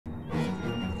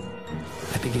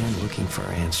began looking for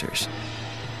answers.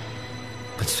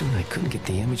 But soon I couldn't get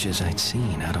the images I'd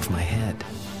seen out of my head.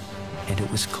 And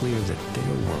it was clear that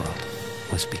their world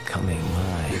was becoming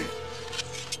mine.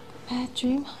 Bad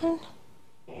dream, hun?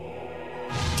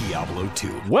 Diablo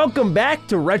 2. Welcome back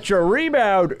to Retro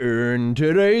Rebound. In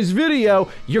today's video,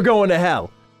 you're going to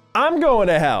hell. I'm going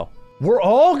to hell. We're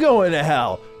all going to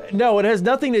hell. No, it has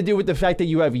nothing to do with the fact that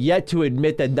you have yet to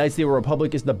admit that Knights of the Old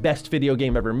Republic is the best video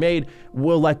game ever made.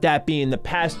 We'll let that be in the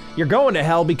past. You're going to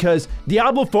hell because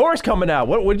Diablo 4 is coming out.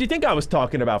 What did you think I was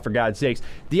talking about, for God's sakes?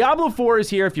 Diablo 4 is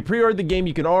here. If you pre-ordered the game,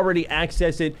 you can already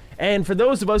access it. And for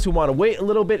those of us who want to wait a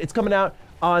little bit, it's coming out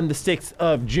on the 6th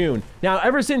of June. Now,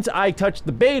 ever since I touched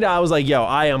the beta, I was like, yo,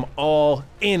 I am all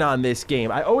in on this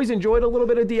game. I always enjoyed a little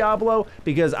bit of Diablo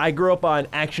because I grew up on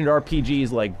action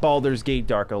RPGs like Baldur's Gate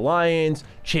Dark Alliance,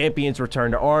 Champions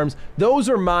Return to Arms. Those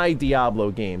are my Diablo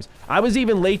games. I was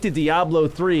even late to Diablo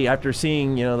 3 after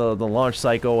seeing, you know, the launch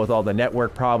cycle with all the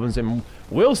network problems, and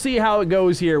we'll see how it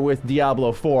goes here with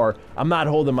Diablo 4. I'm not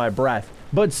holding my breath.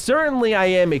 But certainly I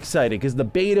am excited because the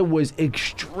beta was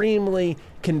extremely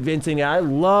convincing. I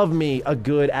love me a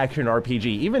good action RPG,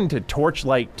 even to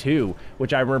Torchlight 2,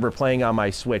 which I remember playing on my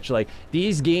Switch. Like,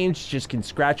 these games just can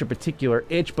scratch a particular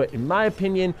itch, but in my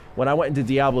opinion, when I went into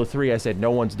Diablo 3, I said,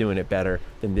 no one's doing it better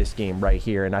than this game right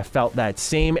here, and I felt that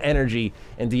same energy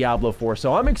in Diablo 4,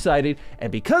 so I'm excited,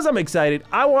 and because I'm excited,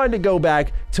 I wanted to go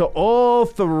back to all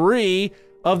three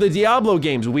of the Diablo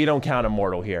games. We don't count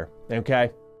Immortal here,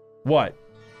 okay? What?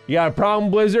 You got a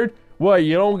problem, Blizzard? What,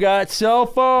 you don't got cell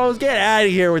phones? Get out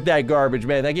of here with that garbage,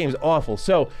 man. That game's awful.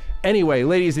 So, anyway,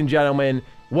 ladies and gentlemen,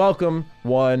 welcome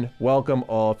one, welcome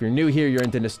all. If you're new here, you're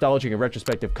into nostalgic and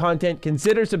retrospective content,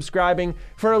 consider subscribing.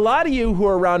 For a lot of you who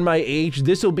are around my age,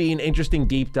 this will be an interesting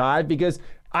deep dive because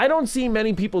I don't see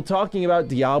many people talking about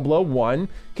Diablo 1,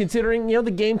 considering, you know,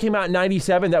 the game came out in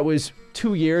 97. That was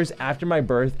 2 years after my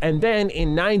birth. And then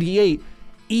in 98,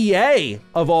 EA,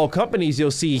 of all companies you'll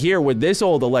see here with this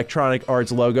old Electronic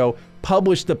Arts logo,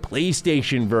 published the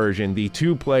PlayStation version, the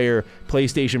two-player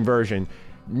PlayStation version.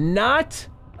 Not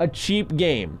a cheap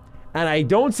game. And I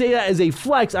don't say that as a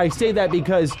flex, I say that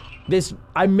because this,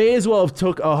 I may as well have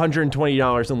took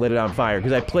 $120 and lit it on fire,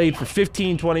 because I played for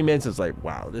 15, 20 minutes. It's like,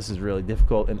 wow, this is really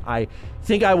difficult, and I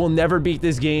think I will never beat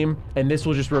this game, and this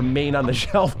will just remain on the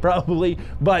shelf probably.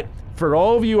 But for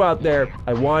all of you out there,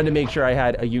 I wanted to make sure I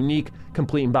had a unique,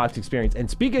 complete in-box experience. And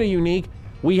speaking of unique,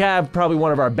 we have probably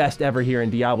one of our best ever here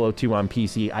in Diablo 2 on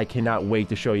PC. I cannot wait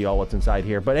to show you all what's inside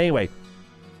here. But anyway,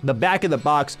 the back of the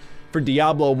box for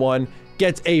Diablo 1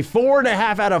 gets a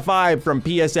 4.5 out of 5 from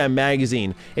PSM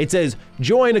Magazine. It says,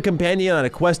 join a companion on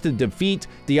a quest to defeat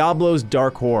Diablo's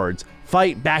dark hordes.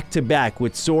 Fight back-to-back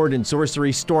with sword and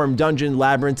sorcery, storm dungeon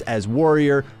labyrinths as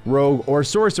warrior, rogue, or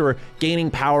sorcerer, gaining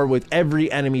power with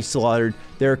every enemy slaughtered.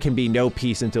 There can be no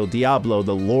peace until Diablo,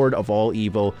 the Lord of all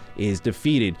evil, is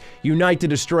defeated. Unite to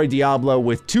destroy Diablo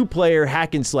with two-player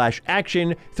hack-and-slash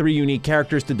action, 3 unique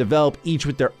characters to develop, each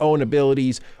with their own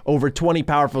abilities, over 20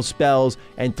 powerful spells,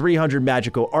 and 300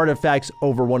 magical artifacts,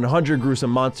 over 100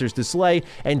 gruesome monsters to slay,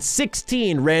 and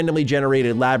 16 randomly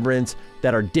generated labyrinths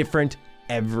that are different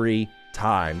every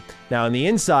time. Now on the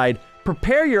inside,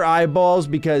 prepare your eyeballs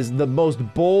because the most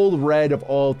bold red of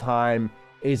all time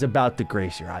is about to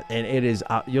grace your eye, and it is,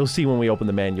 you'll see when we open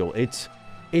the manual, it's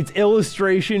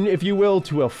illustration, if you will,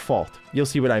 to a fault. You'll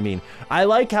see what I mean. I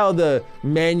like how the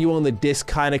manual and the disc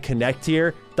kind of connect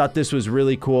here. Thought this was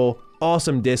really cool.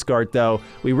 Awesome disc art though.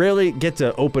 We rarely get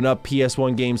to open up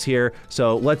PS1 games here,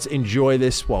 so let's enjoy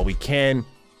this while we can.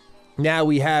 Now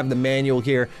we have the manual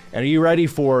here, and are you ready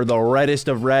for the reddest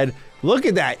of red? Look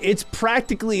at that, it's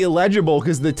practically illegible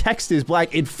because the text is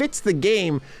black. It fits the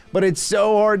game, but it's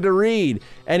so hard to read.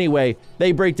 Anyway,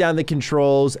 they break down the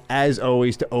controls, as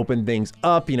always, to open things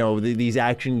up. You know, these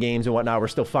action games and whatnot, we're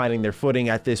still finding their footing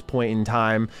at this point in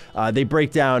time. They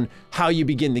break down how you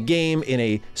begin the game in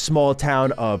a small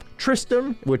town of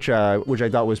Tristram, which I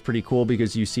thought was pretty cool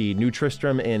because you see New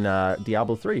Tristram in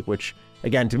Diablo 3, which,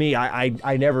 again, to me,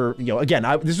 I never, you know, again,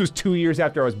 this was 2 years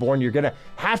after I was born. You're gonna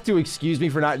have to excuse me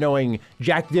for not knowing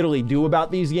jack diddly do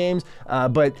about these games,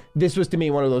 but this was to me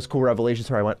one of those cool revelations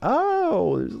where I went,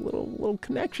 oh, there's a little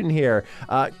connection here.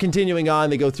 Continuing on,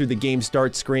 they go through the game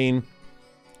start screen.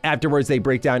 Afterwards, they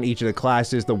break down each of the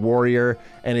classes, the warrior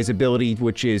and his ability,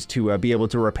 which is to be able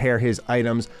to repair his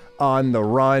items on the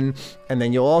run. And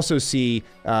then you'll also see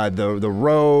the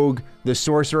rogue, the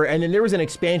sorcerer, and then there was an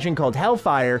expansion called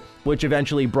Hellfire, which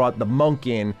eventually brought the monk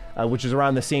in, which is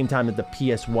around the same time that the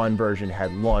PS1 version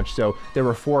had launched. So there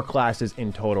were 4 classes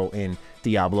in total in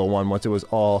Diablo 1 once it was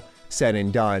all said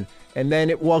and done. And then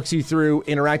it walks you through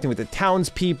interacting with the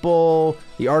townspeople,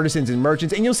 the artisans and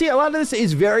merchants. And you'll see a lot of this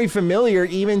is very familiar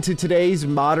even to today's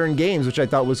modern games, which I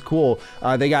thought was cool.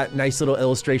 They got nice little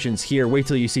illustrations here. Wait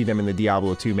till you see them in the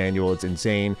Diablo 2 manual. It's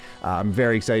insane. I'm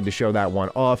very excited to show that one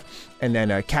off. And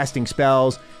then casting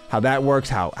spells, how that works,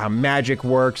 how magic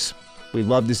works. We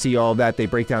love to see all of that. They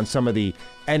break down some of the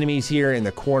enemies here in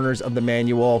the corners of the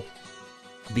manual.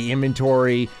 The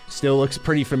inventory still looks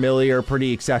pretty familiar,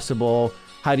 pretty accessible.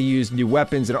 How to use new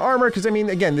weapons and armor, because I mean,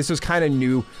 again, this was kind of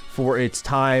new for its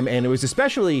time, and it was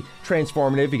especially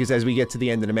transformative because as we get to the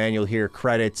end of the manual here,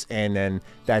 credits, and then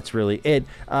that's really it.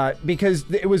 Because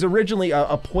it was originally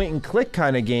a point-and-click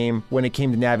kind of game when it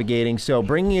came to navigating, so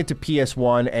bringing it to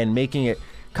PS1 and making it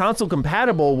console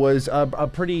compatible was a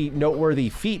pretty noteworthy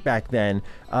feat back then.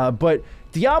 But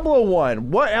Diablo 1,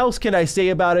 what else can I say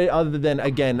about it other than,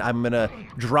 again, I'm gonna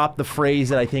drop the phrase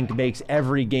that I think makes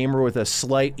every gamer with a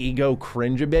slight ego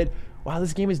cringe a bit. Wow,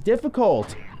 this game is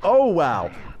difficult. Oh, wow.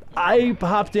 I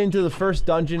popped into the first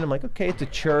dungeon. I'm like, okay, it's a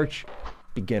church,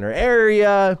 beginner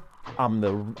area. I'm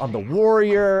the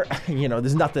warrior. You know,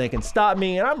 there's nothing that can stop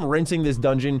me. And I'm rinsing this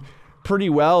dungeon pretty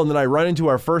well. And then I run into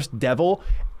our first devil.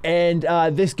 And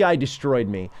this guy destroyed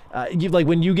me. Like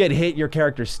when you get hit, your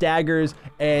character staggers,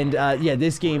 and yeah,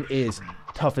 this game is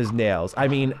tough as nails. I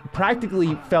mean,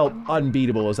 practically felt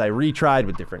unbeatable as I retried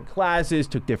with different classes,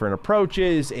 took different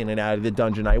approaches, in and out of the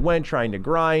dungeon I went, trying to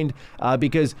grind,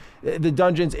 because the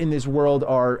dungeons in this world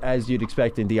are, as you'd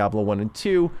expect in Diablo 1 and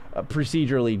 2,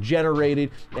 procedurally generated,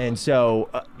 and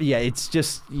so, yeah, it's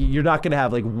just, you're not gonna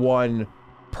have like one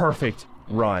perfect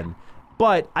run.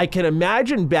 But I can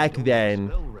imagine back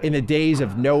then, in the days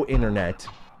of no internet,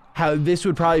 how this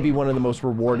would probably be one of the most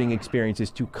rewarding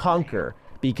experiences to conquer.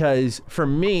 Because for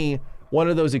me, one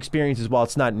of those experiences, while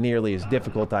it's not nearly as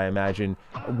difficult, I imagine,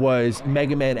 was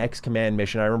Mega Man X Command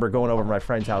Mission. I remember going over to my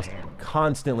friend's house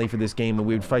constantly for this game, and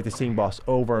we would fight the same boss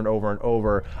over and over and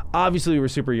over. Obviously, we were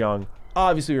super young.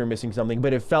 Obviously, we were missing something,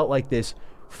 but it felt like this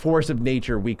force of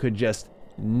nature we could just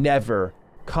never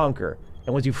conquer.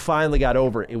 And once you finally got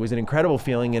over it, it was an incredible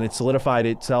feeling, and it solidified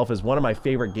itself as one of my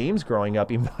favorite games growing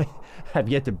up, even though I have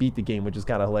yet to beat the game, which is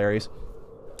kind of hilarious.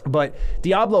 But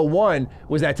Diablo 1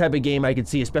 was that type of game I could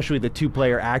see, especially the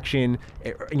two-player action.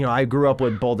 You know, I grew up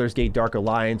with Baldur's Gate Dark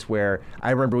Alliance, where I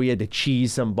remember we had to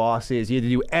cheese some bosses. You had to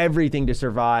do everything to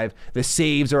survive. The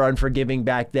saves are unforgiving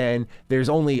back then. There's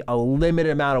only a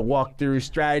limited amount of walkthroughs,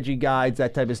 strategy guides,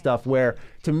 that type of stuff, where,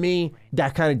 to me,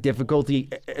 that kind of difficulty,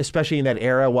 especially in that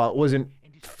era, while it wasn't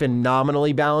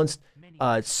phenomenally balanced,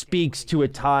 speaks to a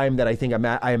time that I think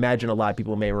I imagine a lot of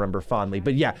people may remember fondly.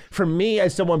 But yeah, for me,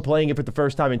 as someone playing it for the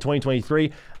first time in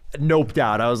 2023, noped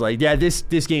out. I was like, yeah, this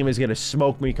game is gonna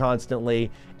smoke me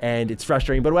constantly, and it's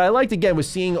frustrating. But what I liked, again, was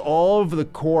seeing all of the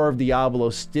core of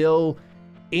Diablo still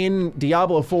in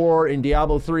Diablo 4, in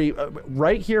Diablo 3,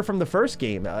 right here from the first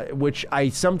game, which I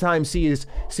sometimes see as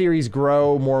series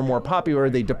grow more and more popular,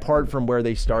 they depart from where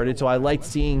they started. So I liked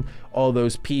seeing all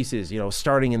those pieces, you know,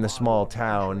 starting in the small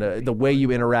town, the way you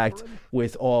interact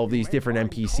with all these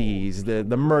different NPCs,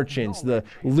 the merchants, the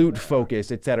loot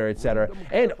focus, etc., etc.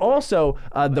 And also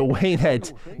the way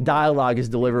that dialogue is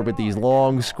delivered with these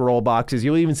long scroll boxes.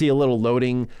 You'll even see a little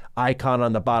loading icon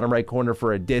on the bottom right corner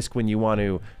for a disc when you want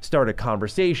to start a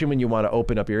conversation, when you want to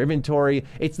open up your inventory.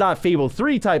 It's not Fable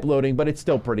 3 type loading, but it's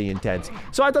still pretty intense.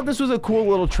 So I thought this was a cool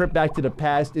little trip back to the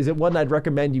past. Is it one I'd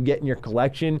recommend you get in your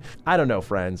collection? I don't know,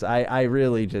 friends. I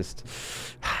really just,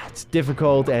 it's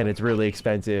difficult and it's really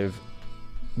expensive.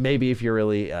 Maybe if you're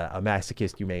really a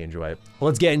masochist, you may enjoy it.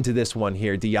 Let's get into this one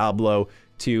here, Diablo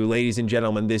 2. Ladies and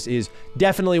gentlemen, this is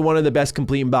definitely one of the best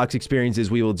complete in-box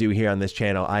experiences we will do here on this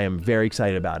channel. I am very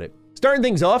excited about it. Starting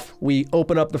things off, we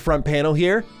open up the front panel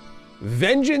here.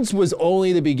 Vengeance was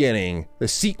only the beginning. The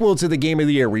sequel to the Game of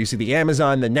the Year, where you see the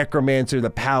Amazon, the Necromancer, the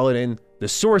Paladin, the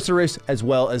Sorceress, as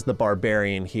well as the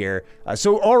Barbarian here.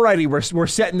 So already we're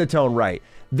setting the tone right.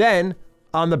 Then,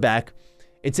 on the back,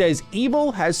 it says,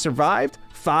 Evil has survived.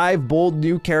 5 bold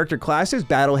new character classes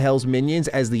battle Hell's minions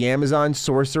as the Amazon,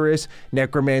 Sorceress,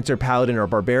 Necromancer, Paladin, or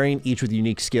Barbarian, each with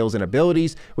unique skills and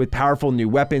abilities, with powerful new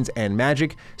weapons and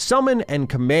magic. Summon and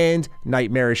command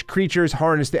nightmarish creatures,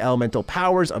 harness the elemental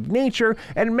powers of nature,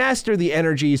 and master the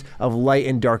energies of light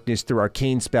and darkness through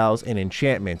arcane spells and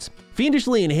enchantments.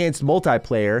 Fiendishly enhanced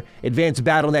multiplayer, advanced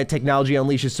BattleNet technology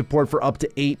unleashes support for up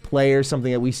to 8 players,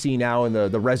 something that we see now in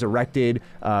the Resurrected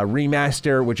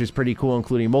remaster, which is pretty cool,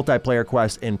 including multiplayer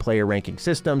quests and player ranking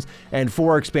systems, and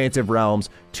 4 expansive realms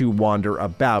to wander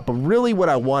about. But really what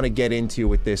I want to get into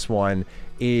with this one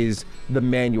is the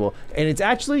manual. And it's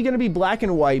actually going to be black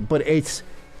and white, but it's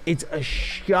It's a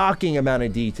shocking amount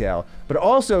of detail. But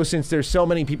also, since there's so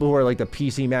many people who are like the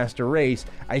PC master race,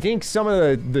 I think some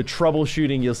of the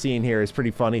troubleshooting you'll see in here is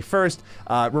pretty funny. First,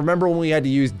 remember when we had to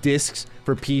use discs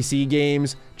for PC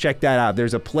games? Check that out.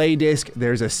 There's a play disc,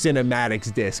 there's a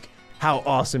cinematics disc. How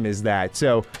awesome is that?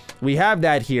 So we have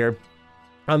that here.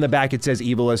 On the back, it says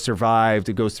evil has survived.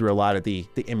 It goes through a lot of the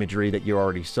imagery that you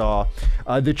already saw.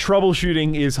 The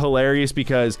troubleshooting is hilarious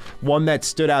because one that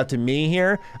stood out to me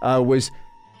here was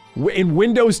in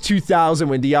Windows 2000,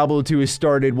 when Diablo 2 is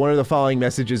started, one of the following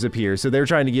messages appears. So they're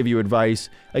trying to give you advice,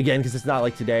 again, because it's not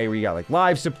like today where you got like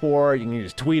live support, you can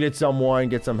just tweet at someone,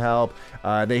 get some help.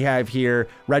 They have here,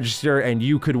 register and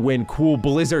you could win cool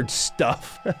Blizzard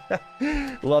stuff.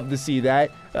 Love to see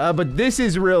that. But this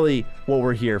is really what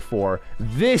we're here for.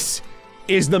 This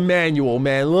is the manual,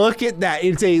 man. Look at that.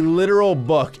 It's a literal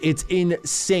book. It's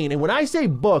insane. And when I say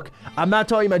book, I'm not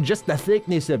talking about just the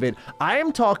thickness of it. I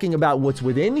am talking about what's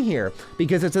within here,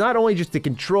 because it's not only just the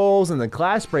controls and the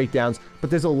class breakdowns, but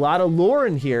there's a lot of lore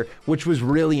in here, which was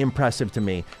really impressive to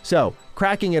me. So,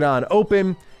 cracking it on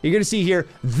open, you're gonna see here,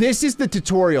 this is the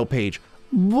tutorial page.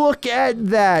 Look at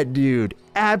that, dude.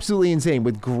 Absolutely insane,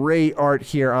 with great art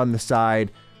here on the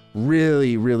side.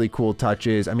 Really, really cool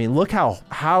touches. I mean, look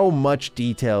how much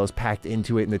detail is packed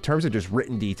into it in the terms of just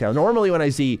written detail. Normally when I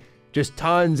see just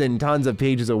tons and tons of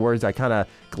pages of words, I kind of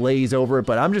glaze over it,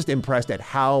 but I'm just impressed at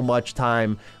how much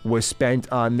time was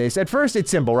spent on this. At first, it's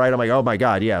simple, right? I'm like, oh my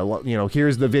God, yeah, you know,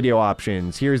 here's the video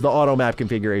options, here's the auto map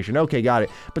configuration. Okay, got it.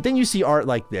 But then you see art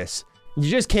like this.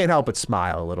 You just can't help but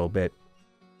smile a little bit.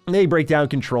 They break down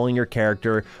controlling your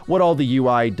character, what all the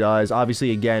UI does.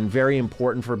 Obviously, again, very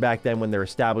important for back then when they're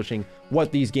establishing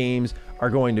what these games are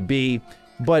going to be.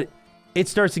 But it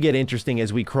starts to get interesting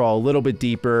as we crawl a little bit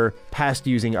deeper past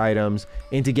using items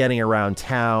into getting around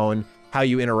town, how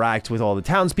you interact with all the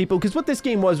townspeople. Because what this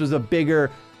game was a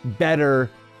bigger, better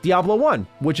Diablo 1,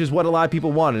 which is what a lot of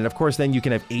people wanted. And of course, then you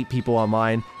can have 8 people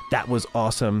online. That was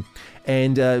awesome.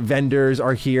 And vendors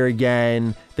are here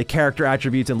again. The character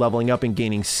attributes and leveling up and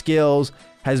gaining skills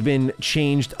has been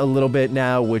changed a little bit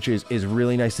now, which is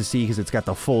really nice to see because it's got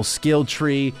the full skill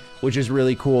tree, which is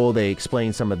really cool. They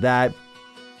explain some of that.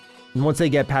 And once they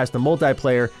get past the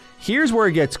multiplayer, here's where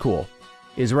it gets cool,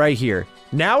 is right here.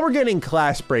 Now we're getting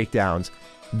class breakdowns.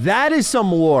 That is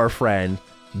some lore, friend.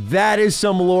 That is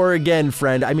some lore again,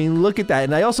 friend. I mean, look at that.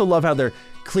 And I also love how they're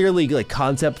clearly like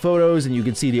concept photos and you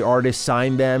can see the artist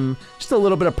sign them. Just a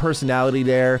little bit of personality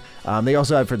there. They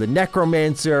also have for the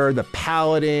necromancer, the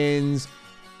paladins,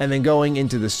 and then going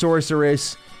into the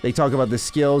sorceress. They talk about the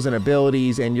skills and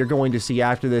abilities, and you're going to see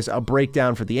after this a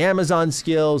breakdown for the Amazon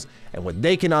skills and what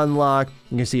they can unlock.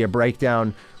 You can see a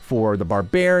breakdown for the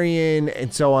barbarian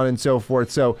and so on and so forth.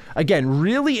 So again,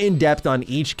 really in depth on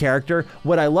each character.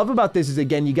 What I love about this is,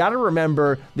 again, you got to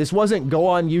remember this wasn't go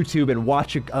on YouTube and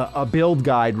watch a build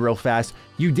guide real fast.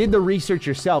 You did the research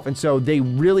yourself, and so they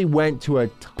really went to a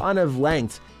ton of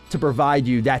lengths to provide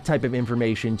you that type of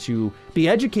information to be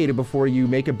educated before you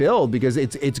make a build, because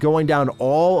it's going down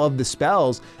all of the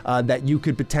spells that you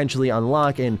could potentially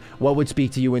unlock and what would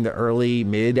speak to you in the early,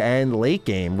 mid, and late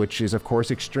game, which is of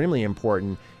course extremely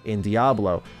important in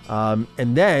Diablo.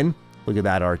 And then look at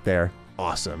that art there,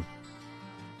 awesome.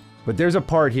 But there's a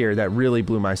part here that really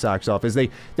blew my socks off as they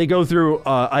go through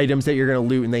items that you're gonna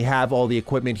loot, and they have all the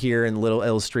equipment here and little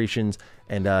illustrations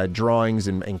and drawings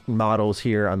and models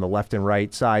here on the left and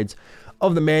right sides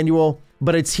of the manual.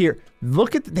 But it's here.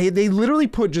 Look at, they literally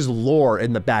put just lore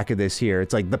in the back of this here.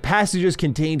 It's like the passages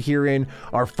contained herein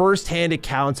are first-hand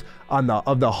accounts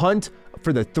of the hunt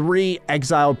for the 3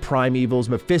 exiled primevals,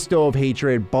 Mephisto of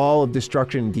hatred, Baal of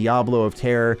destruction, Diablo of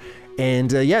terror.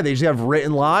 And yeah, they just have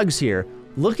written logs here.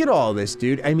 Look at all this,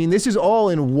 dude. I mean, this is all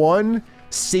in one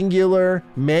singular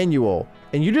manual.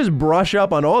 And you just brush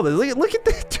up on all this. Look at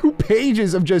the 2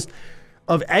 pages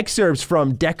of excerpts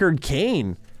from Deckard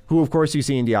Cain, who of course you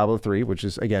see in Diablo 3, which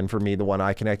is, again, for me, the one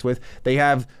I connect with. They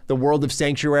have the world of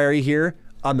Sanctuary here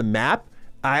on the map.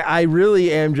 I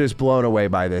really am just blown away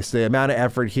by this. The amount of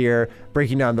effort here,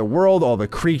 breaking down the world, all the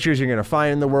creatures you're gonna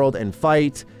find in the world and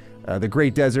fight, the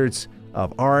great deserts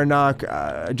of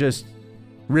Aranok. Just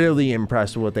really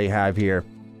impressed with what they have here.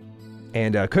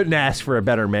 And couldn't ask for a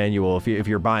better manual if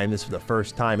you're buying this for the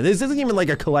first time. And this isn't even like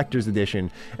a collector's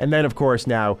edition. And then, of course,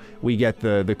 now we get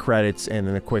the credits and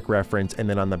then a quick reference. And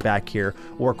then on the back here,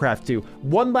 Warcraft 2.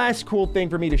 One last cool thing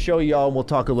for me to show y'all, and we'll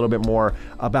talk a little bit more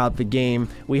about the game.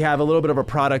 We have a little bit of a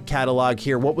product catalog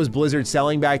here. What was Blizzard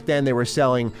selling back then? They were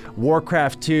selling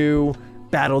Warcraft 2,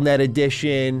 Battle.net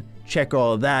Edition. Check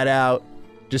all of that out.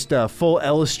 Just a full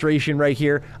illustration right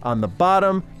here on the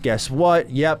bottom. Guess what?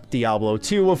 Yep, Diablo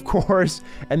 2, of course.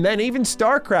 And then even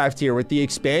StarCraft here with the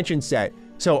expansion set.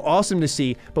 So awesome to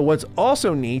see. But what's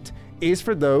also neat is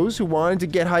for those who wanted to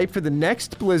get hyped for the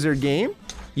next Blizzard game,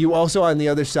 you also on the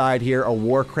other side here, a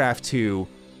Warcraft 2,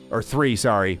 or 3,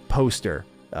 sorry, poster,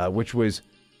 which was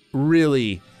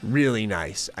really, really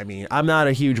nice. I mean, I'm not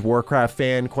a huge Warcraft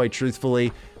fan, quite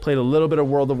truthfully. Played a little bit of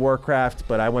World of Warcraft,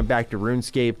 but I went back to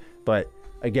RuneScape. But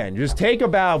again, just take a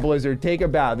bow, Blizzard, take a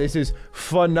bow. This is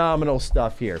phenomenal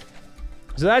stuff here.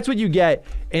 So that's what you get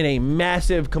in a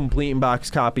massive complete in-box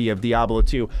copy of Diablo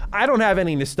 2. I don't have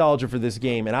any nostalgia for this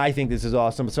game, and I think this is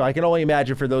awesome. So I can only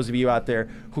imagine for those of you out there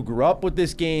who grew up with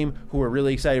this game, who are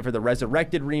really excited for the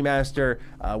Resurrected remaster,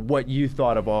 what you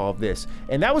thought of all of this.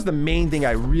 And that was the main thing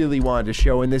I really wanted to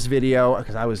show in this video,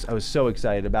 because I was so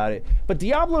excited about it. But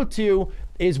Diablo 2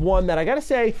 is one that I gotta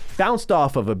say bounced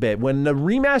off of a bit. When the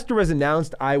remaster was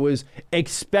announced, I was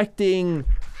expecting,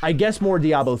 I guess, more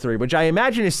Diablo 3, which I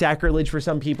imagine is sacrilege for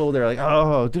some people. They're like,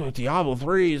 oh, dude, Diablo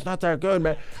 3 is not that good,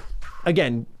 man.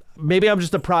 Again, maybe I'm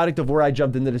just a product of where I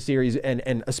jumped into the series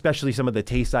and especially some of the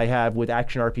tastes I have with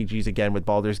action RPGs, again, with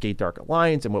Baldur's Gate Dark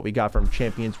Alliance and what we got from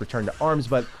Champions Return to Arms.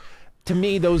 But to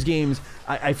me, those games,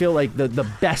 I feel like the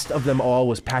best of them all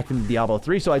was packed into Diablo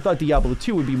 3, so I thought Diablo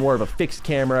 2 would be more of a fixed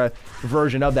camera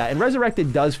version of that. And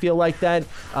Resurrected does feel like that,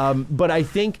 but I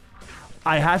think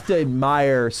I have to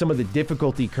admire some of the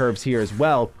difficulty curves here as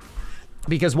well,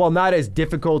 because while not as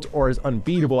difficult or as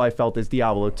unbeatable I felt as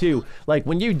Diablo 2, like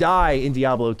when you die in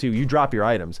Diablo 2, you drop your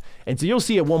items. And so you'll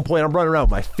see at one point I'm running around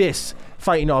with my fists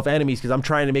fighting off enemies because I'm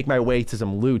trying to make my way to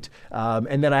some loot.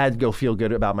 And then I had to go feel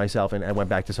good about myself and I went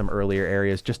back to some earlier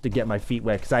areas just to get my feet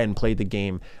wet because I hadn't played the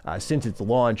game since its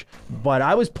launch. But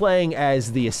I was playing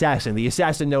as the assassin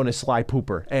known as Sly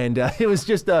Pooper. And it was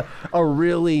just a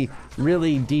really,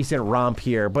 really decent romp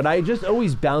here. But I just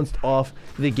always bounced off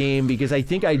the game because I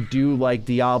think I do like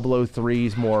Diablo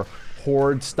 3's more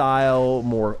horde style,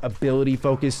 more ability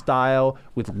focused style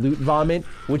with loot vomit,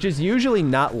 which is usually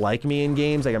not like me in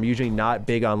games. Like I'm usually not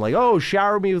big on like, oh,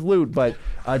 shower me with loot, but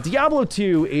Diablo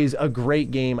 2 is a great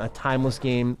game, a timeless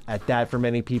game at that for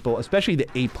many people, especially the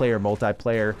 8-player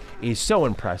multiplayer is so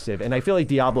impressive. And I feel like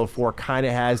Diablo 4 kind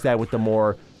of has that with the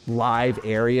more live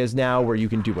areas now where you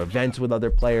can do events with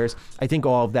other players. I think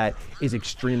all of that is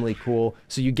extremely cool.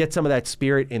 So you get some of that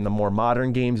spirit in the more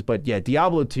modern games, but yeah,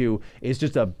 Diablo 2 is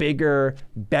just a bigger,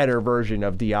 better version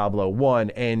of Diablo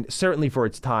 1, and certainly for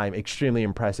its time, extremely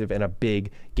impressive and a big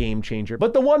game changer.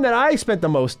 But the one that I spent the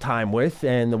most time with,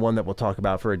 and the one that we'll talk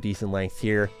about for a decent length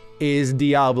here, is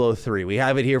Diablo 3. We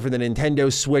have it here for the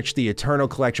Nintendo Switch, the Eternal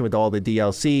Collection with all the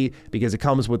DLC, because it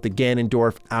comes with the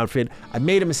Ganondorf outfit. I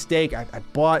made a mistake. I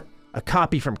bought a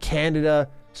copy from Canada,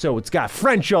 so it's got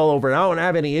French all over it. I don't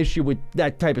have any issue with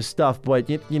that type of stuff, but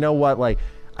you know what? Like,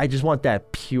 I just want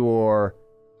that pure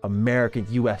American,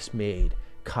 US-made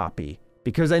copy,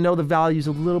 because I know the value's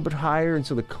a little bit higher, and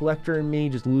so the collector in me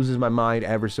just loses my mind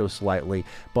ever so slightly.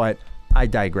 But I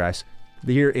digress.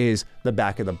 Here is the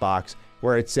back of the box,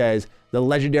 where it says, the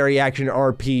legendary action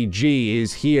RPG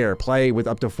is here. Play with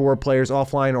up to 4 players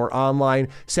offline or online,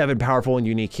 7 powerful and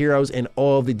unique heroes, and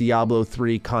all of the Diablo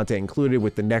 3 content included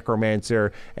with the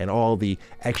Necromancer and all the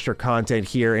extra content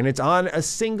here. And it's on a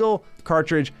single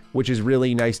cartridge, which is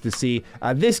really nice to see.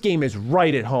 This game is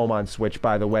right at home on Switch,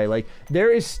 by the way. Like,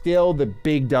 there is still the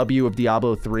big W of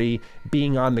Diablo 3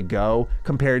 being on the go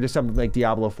compared to something like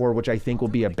Diablo 4, which I think will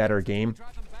be a better game.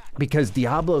 Because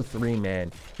Diablo 3,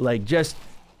 man, like, just,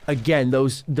 again,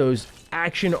 those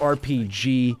action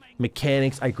RPG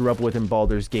mechanics I grew up with in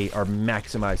Baldur's Gate are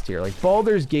maximized here. Like,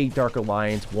 Baldur's Gate Dark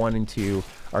Alliance 1 and 2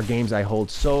 are games I hold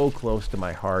so close to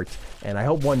my heart, and I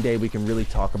hope one day we can really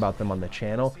talk about them on the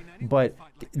channel. But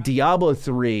Diablo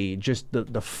 3, just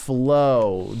the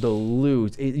flow, the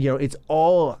loot, it's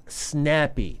all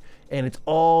snappy, and it's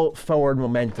all forward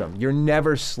momentum. You're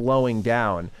never slowing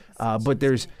down, but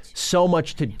there's so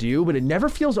much to do, but it never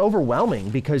feels overwhelming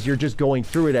because you're just going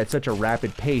through it at such a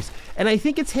rapid pace. And I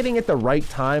think it's hitting at the right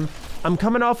time. I'm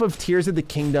coming off of Tears of the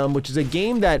Kingdom, which is a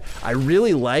game that I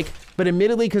really like, but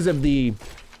admittedly, because of the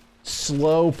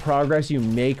slow progress you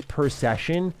make per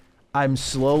session, I'm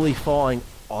slowly falling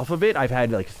off of it. I've had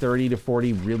like 30 to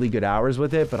 40 really good hours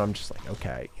with it, but I'm just like,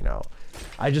 okay,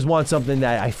 I just want something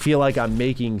that I feel like I'm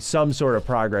making some sort of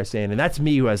progress in, and that's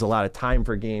me who has a lot of time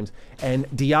for games, and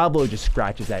Diablo just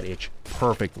scratches that itch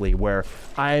perfectly, where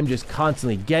I am just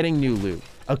constantly getting new loot,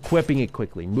 equipping it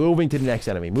quickly, moving to the next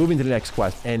enemy, moving to the next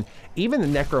quest, and even the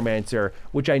Necromancer,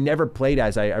 which I never played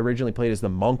as, I originally played as the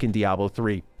monk in Diablo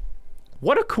 3,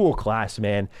 what a cool class,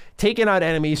 man. Taking out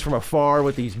enemies from afar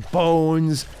with these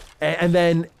bones and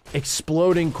then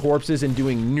exploding corpses and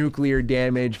doing nuclear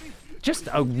damage. Just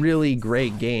a really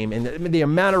great game. And the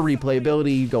amount of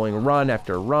replayability, going run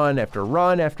after run after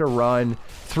run after run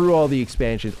through all the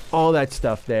expansions, all that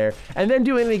stuff there. And then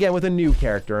doing it again with a new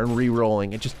character and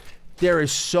re-rolling. It just, there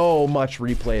is so much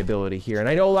replayability here. And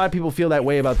I know a lot of people feel that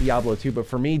way about Diablo 2, but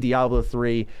for me, Diablo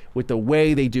 3, with the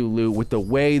way they do loot, with the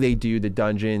way they do the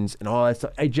dungeons and all that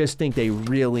stuff, I just think they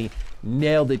really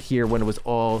nailed it here when it was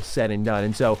all said and done.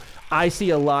 And so I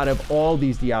see a lot of all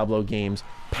these Diablo games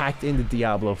packed into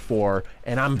Diablo 4,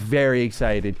 and I'm very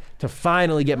excited to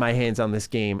finally get my hands on this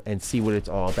game and see what it's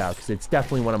all about, because it's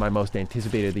definitely one of my most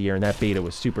anticipated of the year, and that beta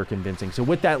was super convincing. So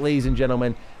with that, ladies and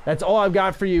gentlemen, that's all I've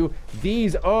got for you.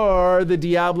 These are the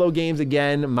Diablo games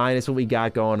again, minus what we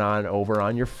got going on over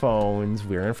on your phones.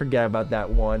 We're gonna forget about that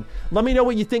one. Let me know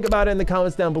what you think about it in the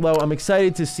comments down below. I'm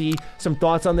excited to see some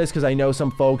thoughts on this, because I know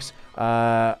some folks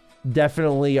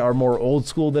definitely are more old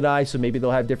school than I, so maybe they'll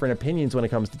have different opinions when it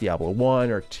comes to Diablo 1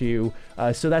 or 2.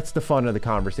 So that's the fun of the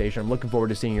conversation. I'm looking forward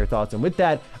to seeing your thoughts. And with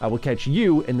that, I will catch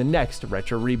you in the next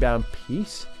Retro Rebound.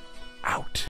 Peace out.